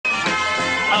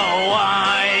Oh,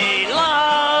 I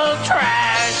love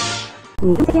trash.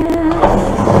 Yeah.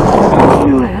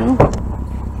 Well,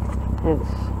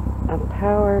 it's a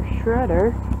power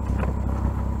shredder.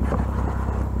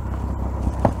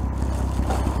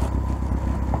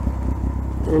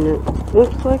 And it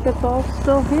looks like it's all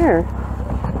still here.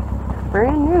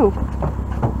 Brand new.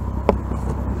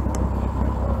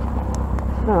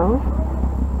 So,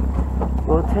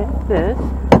 we'll take this.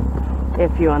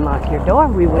 If you unlock your door,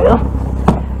 we will.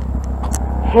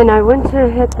 And I went to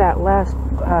hit that last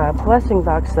blessing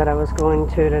box that I was going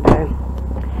to today.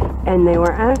 And they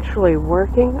were actually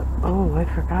working. Oh, I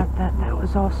forgot that. That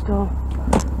was all still,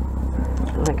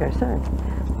 like I said.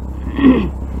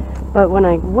 But when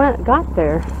I got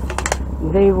there,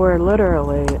 they were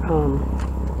literally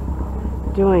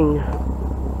doing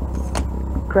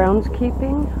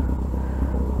groundskeeping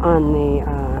on the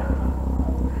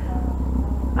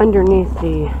underneath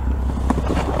the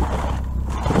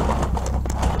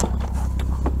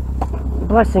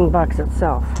blessing box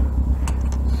itself.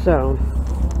 So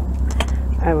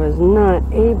I was not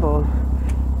able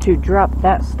to drop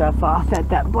that stuff off at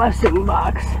that blessing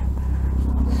box.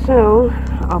 So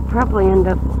I'll probably end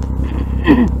up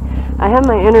I have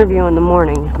my interview in the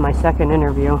morning, my second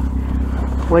interview,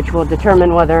 which will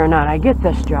determine whether or not I get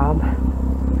this job.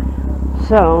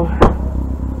 So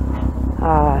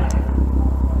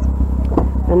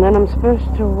and then I'm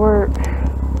supposed to work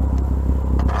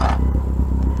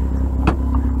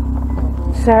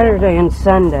Saturday and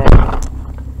Sunday.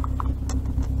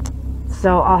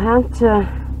 So I'll have to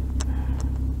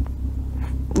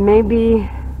maybe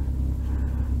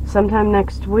sometime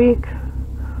next week,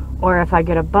 or if I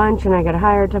get a bunch and I get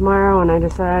hired tomorrow and I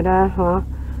decide, well,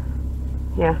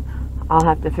 yeah, I'll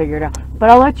have to figure it out. But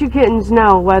I'll let you kittens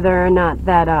know whether or not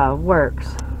that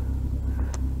works.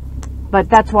 But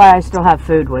that's why I still have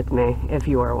food with me, if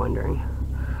you are wondering.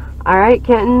 Alright,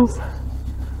 kittens.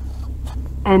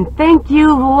 And thank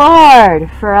you, Lord,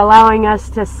 for allowing us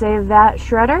to save that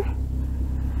shredder.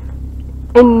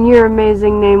 In your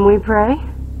amazing name we pray.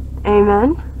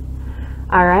 Amen.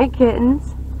 Alright,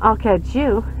 kittens. I'll catch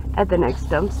you at the next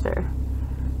dumpster.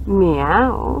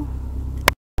 Meow.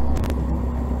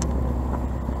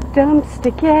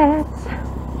 Dumpster cats.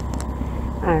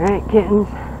 Alright, kittens.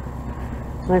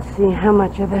 Let's see how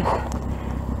much of this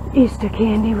Easter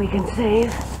candy we can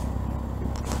save.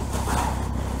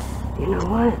 You know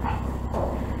what?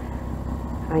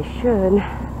 I should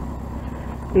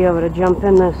be able to jump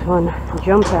in this one,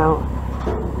 jump out,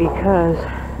 because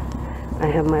I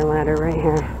have my ladder right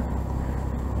here.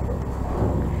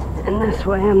 And this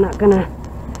way I'm not gonna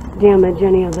damage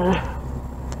any of the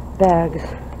bags.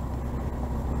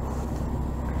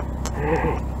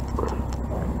 Alright.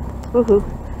 Woohoo.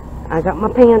 I got my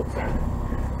pants.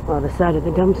 Well, the side of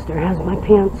the dumpster has my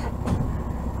pants.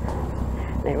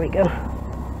 There we go.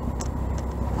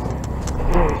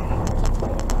 Alright.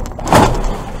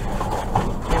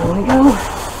 There we go.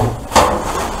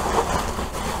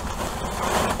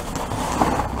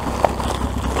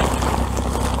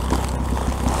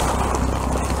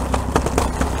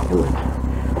 Come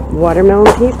on.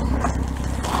 Watermelon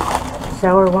peeps.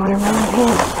 Sour watermelon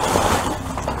peeps.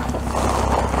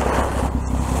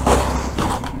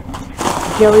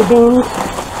 Jelly beans.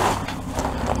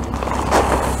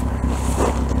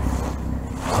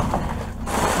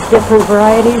 Different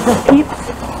varieties of peeps.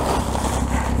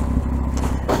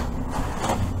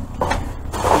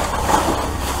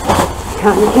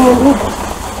 Cotton candy.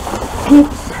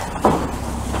 Peeps.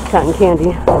 Cotton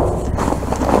candy.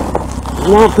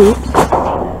 Now peeps.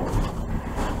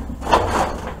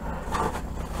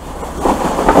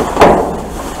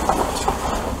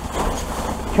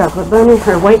 Chocolate bunnies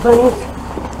or white bunnies.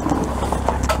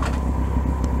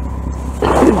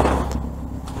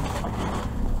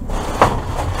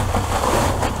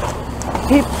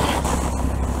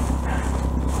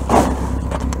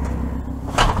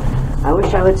 I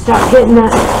wish I would stop getting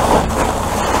that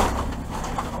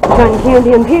cotton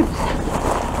candy and peeps.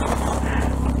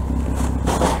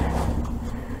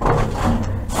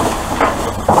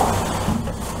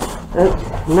 Oops,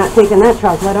 I'm not taking that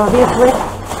chocolate, obviously.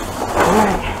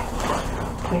 Alright,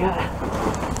 we got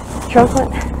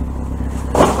chocolate,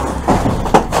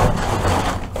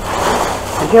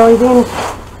 the jelly beans,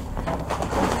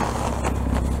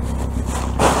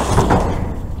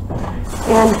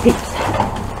 and peeps.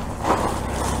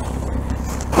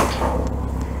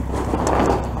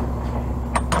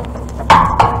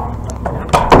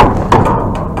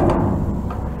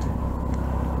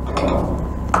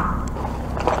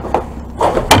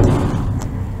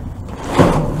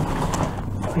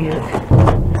 We have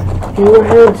fewer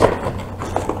heads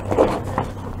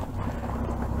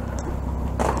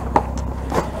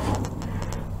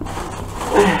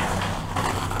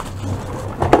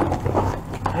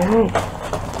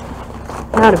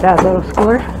Not a bad little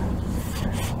score.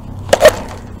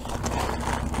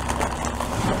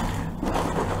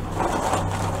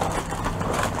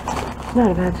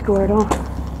 Not a bad score at all.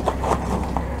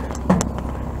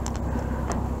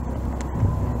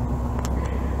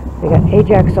 I got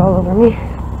Ajax all over me.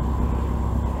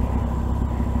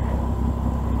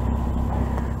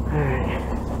 Alright.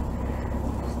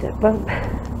 Step up.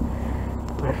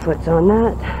 My foot's on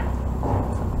that.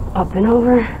 Up and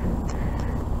over.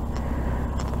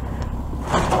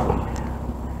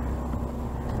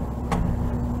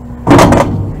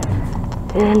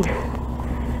 And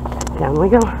down we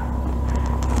go.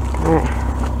 Alright.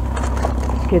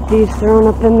 Let's get these thrown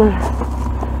up in the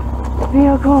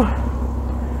vehicle.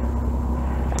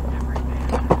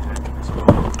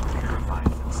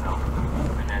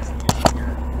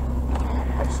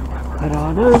 Put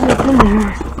all those up in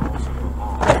there.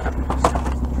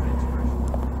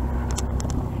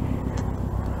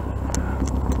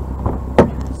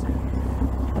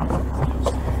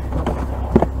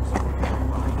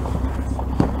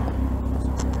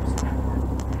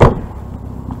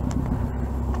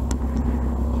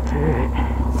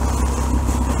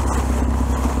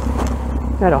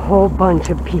 Got a whole bunch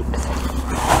of peeps.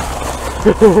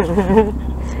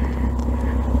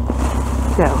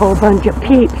 Got a whole bunch of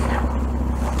peeps.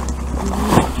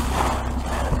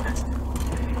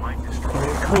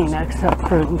 Kleenex up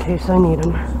front in case I need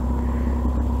them.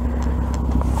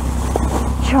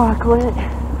 Chocolate.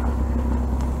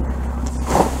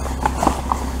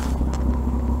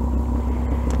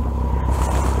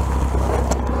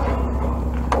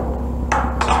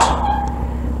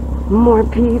 More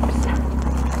peeps.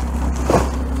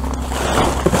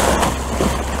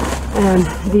 And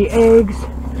the eggs,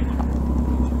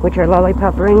 which are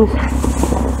lollipop rings.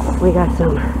 We got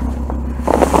some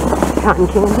cotton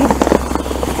candy.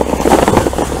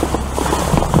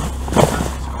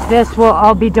 This will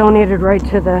all be donated right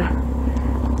to the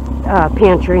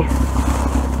pantry.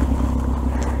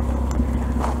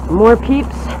 More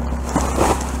peeps.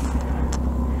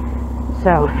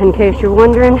 So, in case you're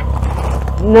wondering,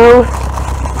 no,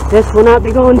 this will not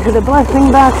be going to the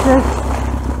blessing boxes.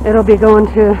 It'll be going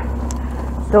to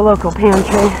the local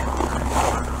pantry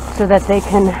so that they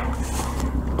can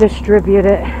distribute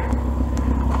it.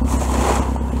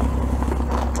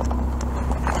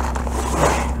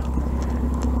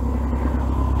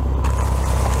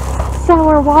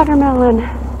 Sour watermelon.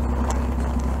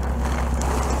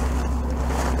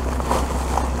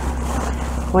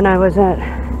 When I was at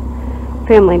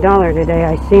Family Dollar today,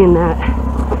 I seen that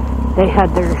they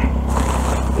had their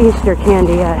Easter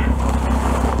candy at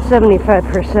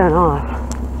 75% off.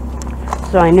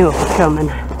 So I knew it was coming.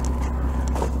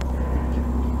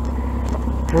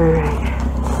 Alright.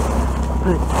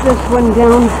 Put this one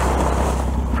down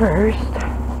first.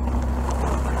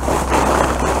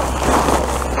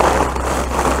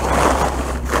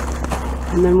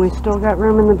 And then we still got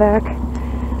room in the back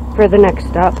for the next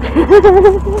stop.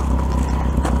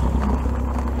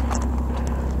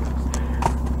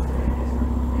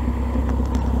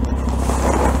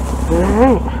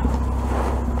 Alright.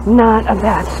 Not a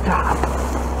bad stop.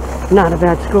 Not a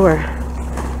bad score.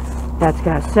 That's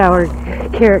got sour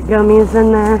carrot gummies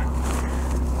in there.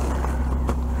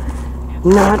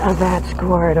 Not a bad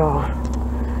score at all.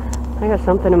 I got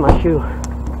something in my shoe.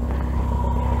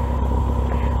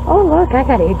 Oh look, I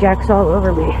got Ajax all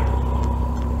over me.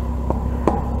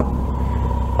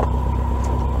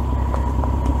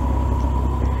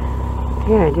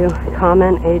 Yeah, I do.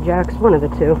 Comment, Ajax, one of the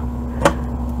two.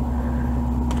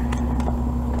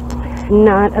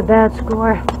 Not a bad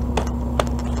score.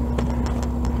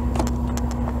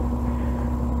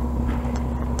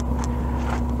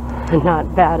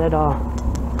 Not bad at all.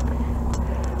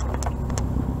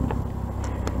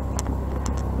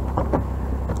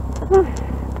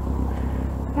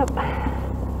 Yep.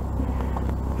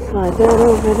 Slide that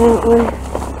over that way.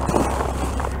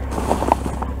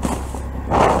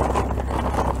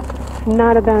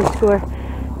 Not a bad score.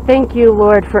 Thank you,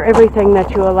 Lord, for everything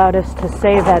that you allowed us to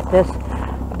save at this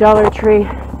Dollar Tree.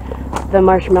 The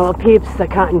marshmallow peeps, the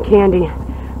cotton candy,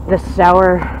 the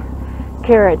sour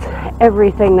carrots,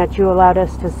 everything that you allowed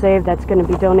us to save that's going to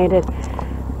be donated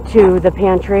to the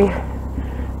pantry.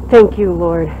 Thank you,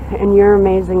 Lord. In your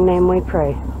amazing name we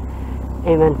pray.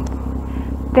 Amen.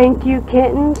 Thank you,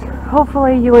 kittens.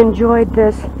 Hopefully you enjoyed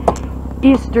this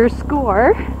Easter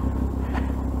score.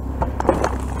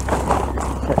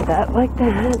 Set that like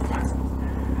that.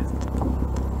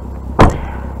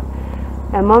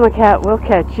 And Mama Cat will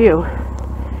catch you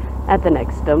at the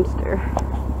next dumpster.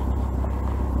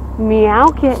 Meow,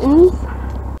 kittens.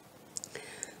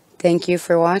 Thank you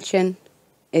for watching.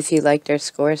 If you liked our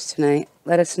scores tonight,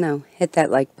 let us know. Hit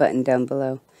that like button down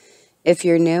below. If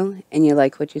you're new and you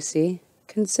like what you see,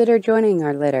 consider joining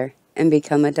our litter and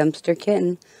become a dumpster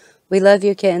kitten. We love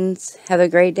you, kittens. Have a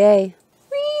great day.